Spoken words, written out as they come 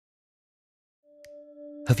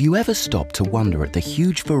Have you ever stopped to wonder at the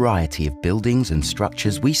huge variety of buildings and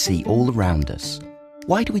structures we see all around us?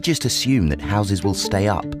 Why do we just assume that houses will stay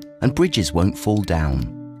up and bridges won't fall down?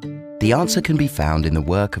 The answer can be found in the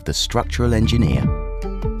work of the structural engineer.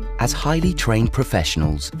 As highly trained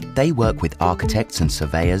professionals, they work with architects and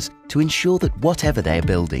surveyors to ensure that whatever they're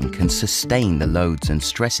building can sustain the loads and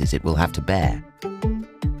stresses it will have to bear.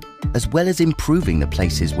 As well as improving the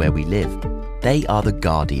places where we live, they are the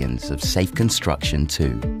guardians of safe construction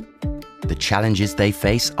too. The challenges they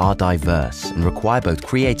face are diverse and require both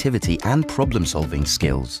creativity and problem-solving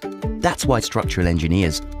skills. That's why structural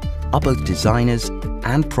engineers are both designers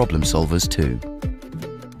and problem solvers too.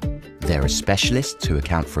 There are specialists who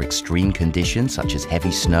account for extreme conditions such as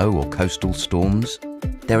heavy snow or coastal storms.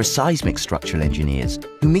 There are seismic structural engineers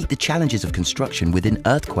who meet the challenges of construction within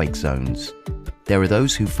earthquake zones. There are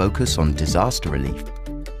those who focus on disaster relief,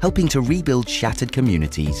 helping to rebuild shattered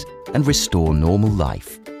communities and restore normal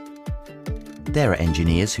life. There are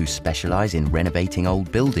engineers who specialise in renovating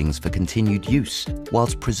old buildings for continued use,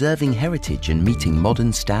 whilst preserving heritage and meeting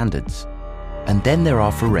modern standards. And then there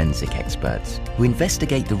are forensic experts who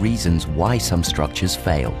investigate the reasons why some structures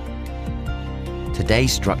fail. Today,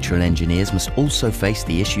 structural engineers must also face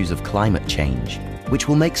the issues of climate change, which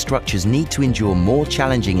will make structures need to endure more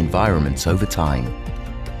challenging environments over time.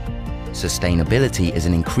 Sustainability is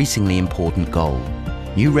an increasingly important goal.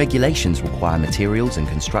 New regulations require materials and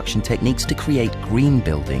construction techniques to create green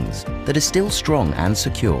buildings that are still strong and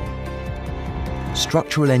secure.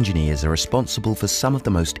 Structural engineers are responsible for some of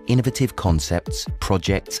the most innovative concepts,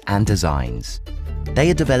 projects and designs.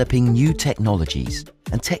 They are developing new technologies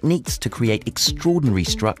and techniques to create extraordinary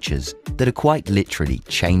structures that are quite literally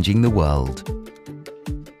changing the world.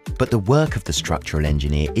 But the work of the structural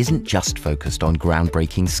engineer isn't just focused on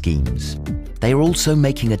groundbreaking schemes. They are also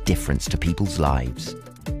making a difference to people's lives.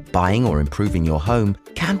 Buying or improving your home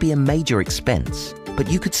can be a major expense,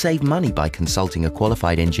 but you could save money by consulting a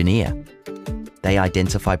qualified engineer. They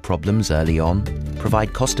identify problems early on,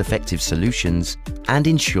 provide cost-effective solutions, and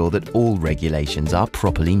ensure that all regulations are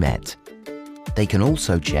properly met. They can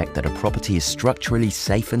also check that a property is structurally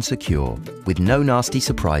safe and secure, with no nasty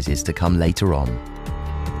surprises to come later on.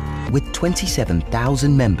 With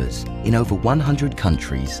 27,000 members in over 100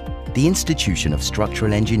 countries, the Institution of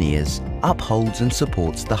Structural Engineers upholds and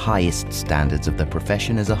supports the highest standards of the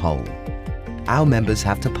profession as a whole. Our members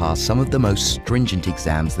have to pass some of the most stringent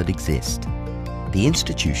exams that exist. The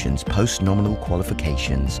institution's post-nominal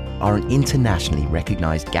qualifications are an internationally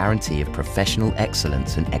recognized guarantee of professional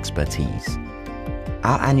excellence and expertise.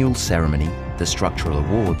 Our annual ceremony, the Structural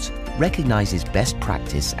Awards, recognizes best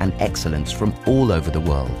practice and excellence from all over the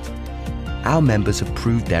world. Our members have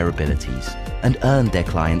proved their abilities and earned their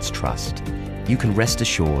clients' trust. You can rest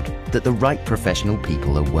assured that the right professional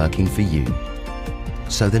people are working for you.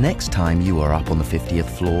 So the next time you are up on the 50th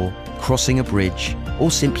floor, crossing a bridge, or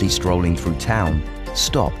simply strolling through town,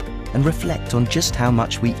 stop and reflect on just how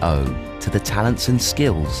much we owe to the talents and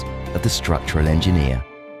skills of the structural engineer.